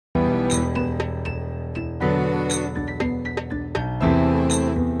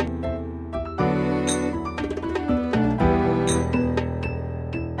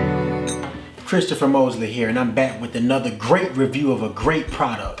Christopher Mosley here, and I'm back with another great review of a great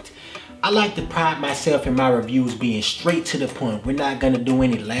product. I like to pride myself in my reviews being straight to the point. We're not gonna do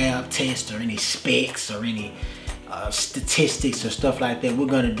any lab tests or any specs or any statistics or stuff like that. We're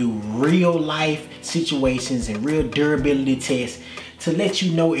gonna do real life situations and real durability tests to let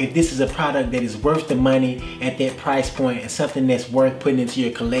you know if this is a product that is worth the money at that price point and something that's worth putting into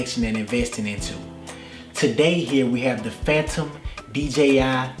your collection and investing into. Today here we have the Phantom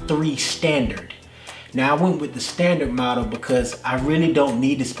DJI 3 Standard. Now I went with the standard model because I really don't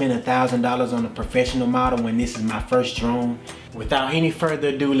need to spend $1,000 on a professional model when this is my first drone. Without any further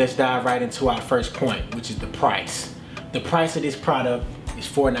ado, let's dive right into our first point, which is the price. The price of this product is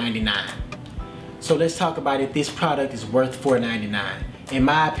 $499. So let's talk about if this product is worth $499. In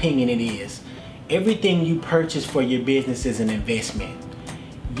my opinion, it is. Everything you purchase for your business is an investment.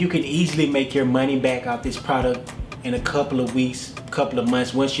 You can easily make your money back off this product in a couple of weeks, couple of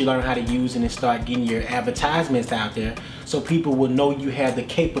months, once you learn how to use it and start getting your advertisements out there so people will know you have the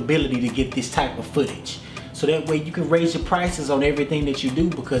capability to get this type of footage. So that way you can raise your prices on everything that you do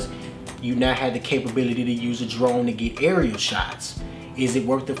because you now have the capability to use a drone to get aerial shots. Is it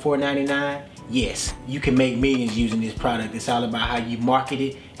worth the $499? Yes, you can make millions using this product. It's all about how you market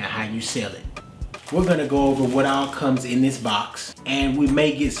it and how you sell it. We're gonna go over what all comes in this box, and we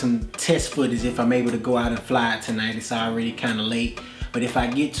may get some test footage if I'm able to go out and fly it tonight. It's already kind of late, but if I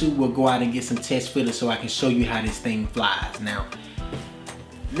get to, we'll go out and get some test footage so I can show you how this thing flies. Now,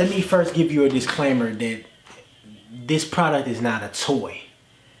 let me first give you a disclaimer that this product is not a toy.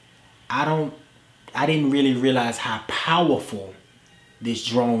 I didn't really realize how powerful this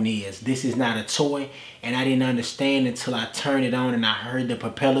drone is. This is not a toy, and I didn't understand until I turned it on and I heard the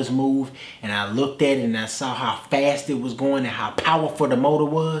propellers move and I looked at it and I saw how fast it was going and how powerful the motor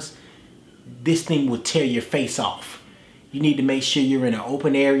was. This thing will tear your face off. You need to make sure you're in an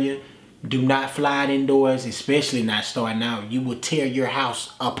open area. Do not fly it indoors, especially not starting out. You will tear your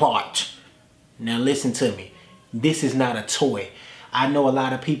house apart. Now listen to me. This is not a toy. I know a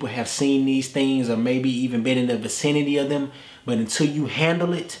lot of people have seen these things or maybe even been in the vicinity of them, but until you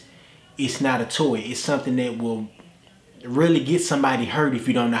handle it, it's not a toy. It's something that will really get somebody hurt if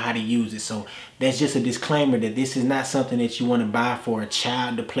you don't know how to use it. So that's just a disclaimer that this is not something that you want to buy for a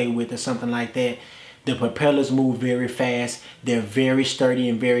child to play with or something like that. The propellers move very fast. They're very sturdy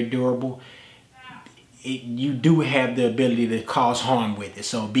and very durable. You do have the ability to cause harm with it.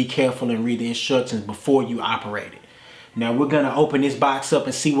 So be careful and read the instructions before you operate it. Now we're gonna open this box up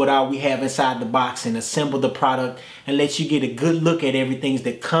and see what all we have inside the box and assemble the product and let you get a good look at everything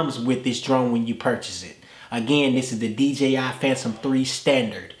that comes with this drone when you purchase it. Again, this is the DJI Phantom 3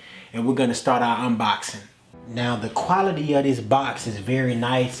 Standard, and we're gonna start our unboxing. Now the quality of this box is very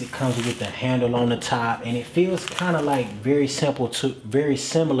nice. It comes with a handle on the top and it feels kind of like very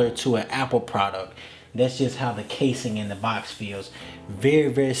similar to an Apple product. That's just how the casing in the box feels.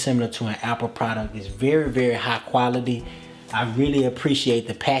 Very similar to an Apple product. It's very high quality. I really appreciate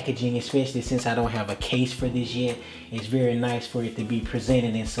the packaging, especially since I don't have a case for this yet. It's very nice for it to be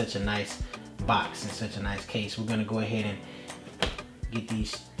presented in such a nice box, in such a nice case. We're gonna go ahead and get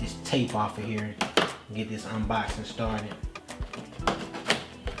this tape off of here and get this unboxing started.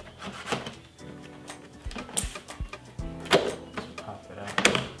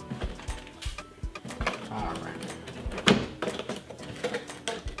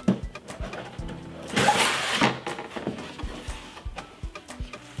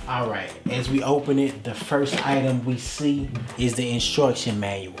 Alright, as we open it, the first item we see is the instruction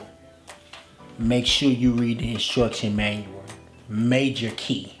manual. Make sure you read the instruction manual. Major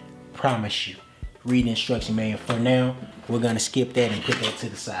key, promise you. Read the instruction manual. For now, we're gonna skip that and put that to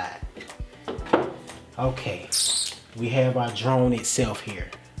the side. Okay, we have our drone itself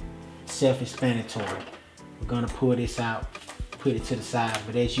here. Self-explanatory. We're gonna pull this out, put it to the side,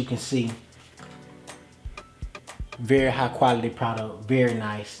 but as you can see, very high quality product, very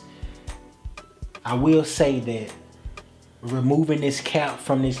nice. I will say that removing this cap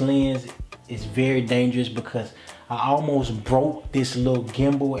from this lens is very dangerous because I almost broke this little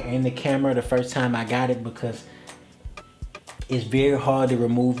gimbal and the camera the first time I got it because it's very hard to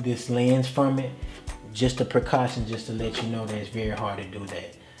remove this lens from it. Just a precaution, just to let you know that it's very hard to do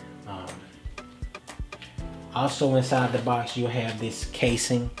that. Also inside the box you'll have this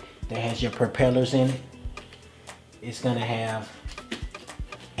casing that has your propellers in it. It's gonna have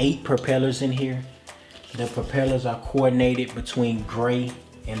 8 propellers in here. The propellers are coordinated between gray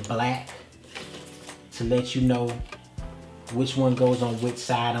and black to let you know which one goes on which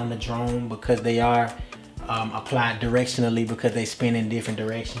side on the drone because they are applied directionally because they spin in different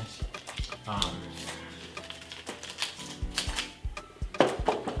directions.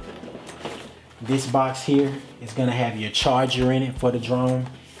 This box here is gonna have your charger in it for the drone.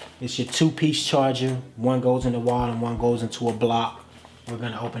 It's your 2-piece charger. One goes in the wall and one goes into a block. We're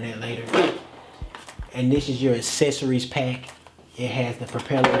gonna open that later. And this is your accessories pack. It has the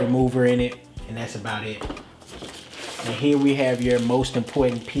propeller remover in it, and that's about it. And here we have your most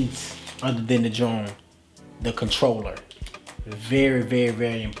important piece other than the drone, the controller. Very, very,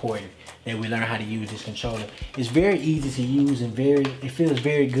 very important that we learn how to use this controller. It's very easy to use and it feels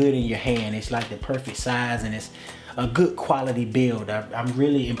very good in your hand. It's like the perfect size and it's a good quality build. I'm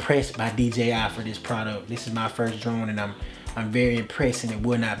really impressed by DJI for this product. This is my first drone and I'm very impressed, and it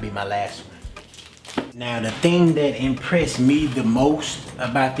will not be my last one. Now the thing that impressed me the most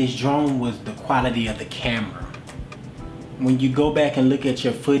about this drone was the quality of the camera. When you go back and look at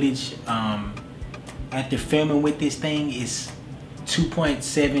your footage after filming with this thing, it's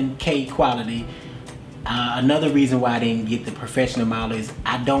 2.7K quality. Another reason why I didn't get the professional model is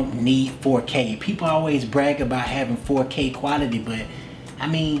I don't need 4K. People always brag about having 4K quality, but I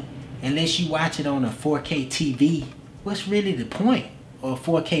mean, unless you watch it on a 4K TV, what's really the point? Or a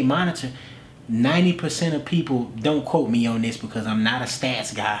 4K monitor? 90% of people, don't quote me on this because I'm not a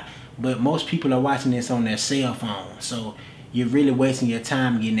stats guy, but most people are watching this on their cell phone. So you're really wasting your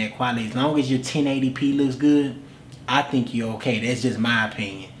time getting that quality. As long as your 1080p looks good, I think you're okay. That's just my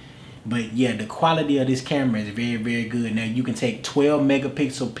opinion. But yeah, the quality of this camera is very, very good. Now you can take 12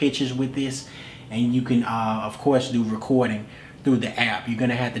 megapixel pictures with this, and you can of course do recording through the app. You're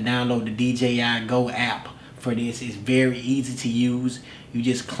gonna have to download the DJI Go app for this. It's very easy to use. You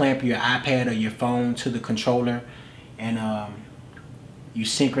just clamp your iPad or your phone to the controller, and you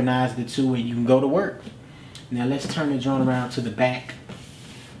synchronize the two and you can go to work. Now let's turn the drone around to the back.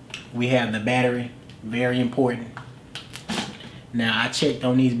 We have the battery, very important. Now I checked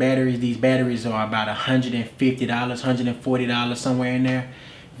on these batteries. These batteries are about $150, $140, somewhere in there.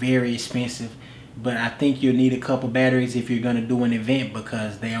 Very expensive. But I think you'll need a couple batteries if you're gonna do an event,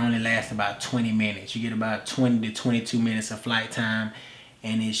 because they only last about 20 minutes. You get about 20 to 22 minutes of flight time,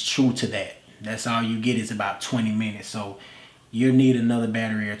 and it's true to that. That's all you get, is about 20 minutes. So you'll need another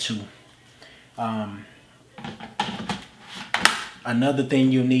battery or two. Another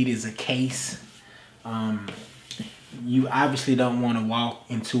thing you'll need is a case. You obviously don't want to walk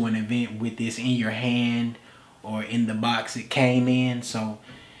into an event with this in your hand or in the box it came in. So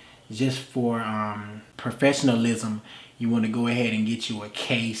just for professionalism, you want to go ahead and get you a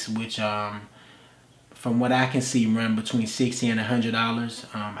case, which from what I can see run between $60 and $100.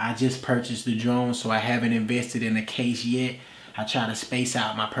 I just purchased the drone, so I haven't invested in a case yet. I try to space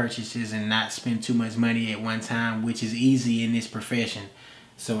out my purchases and not spend too much money at one time, which is easy in this profession.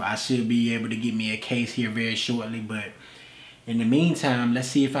 So I should be able to get me a case here very shortly. But in the meantime, let's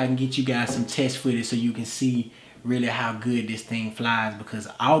see if I can get you guys some test footage so you can see really how good this thing flies. Because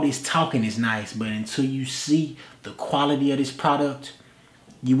all this talking is nice, but until you see the quality of this product,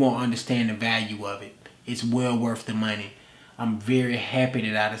 you won't understand the value of it. It's well worth the money. I'm very happy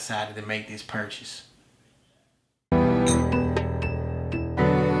that I decided to make this purchase.